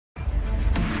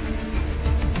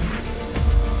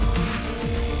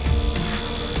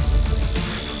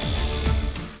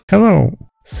Hello!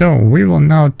 So we will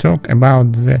now talk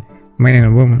about the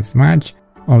main women's match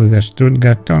of the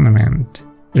Stuttgart tournament.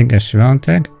 Iga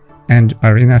Swiatek and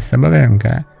Aryna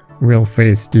Sabalenka will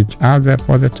face each other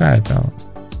for the title.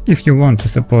 If you want to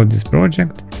support this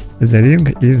project, the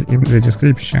link is in the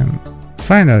description.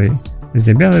 Finally,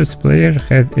 the Belarus player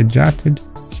has adjusted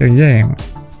her game.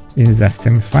 In the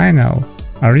semi-final,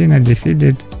 Aryna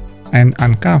defeated an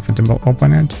uncomfortable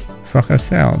opponent for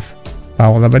herself,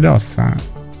 Paula Badosa.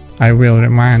 I will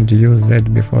remind you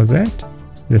that before that,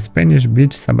 the Spanish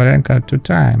beat Sabalenka 2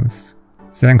 times.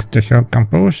 Thanks to her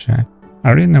composure,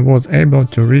 Aryna was able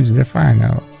to reach the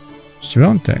final.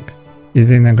 Swiatek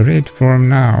is in a great form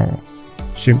now.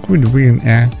 She could win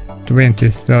a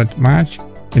 23rd match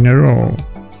in a row.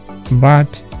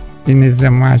 But in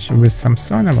the match with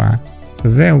Samsonova,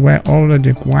 there were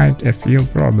already quite a few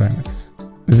problems.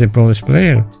 The Polish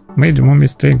player made more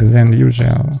mistakes than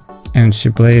usual, and she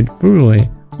played poorly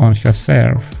on her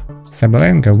serve.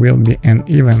 Sabalenka will be an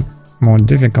even more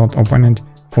difficult opponent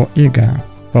for Iga.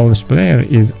 Polish player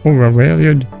is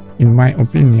overvalued in my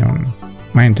opinion.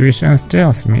 My intuition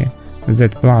tells me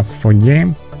that +4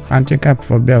 game handicap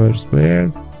for Belarus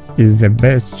player is the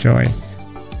best choice.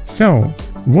 So,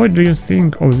 what do you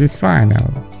think of this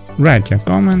final? Write your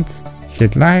comments,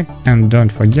 hit like and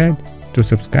don't forget to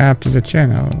subscribe to the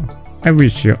channel. I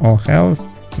wish you all health,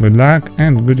 good luck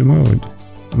and good mood.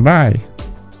 Bye!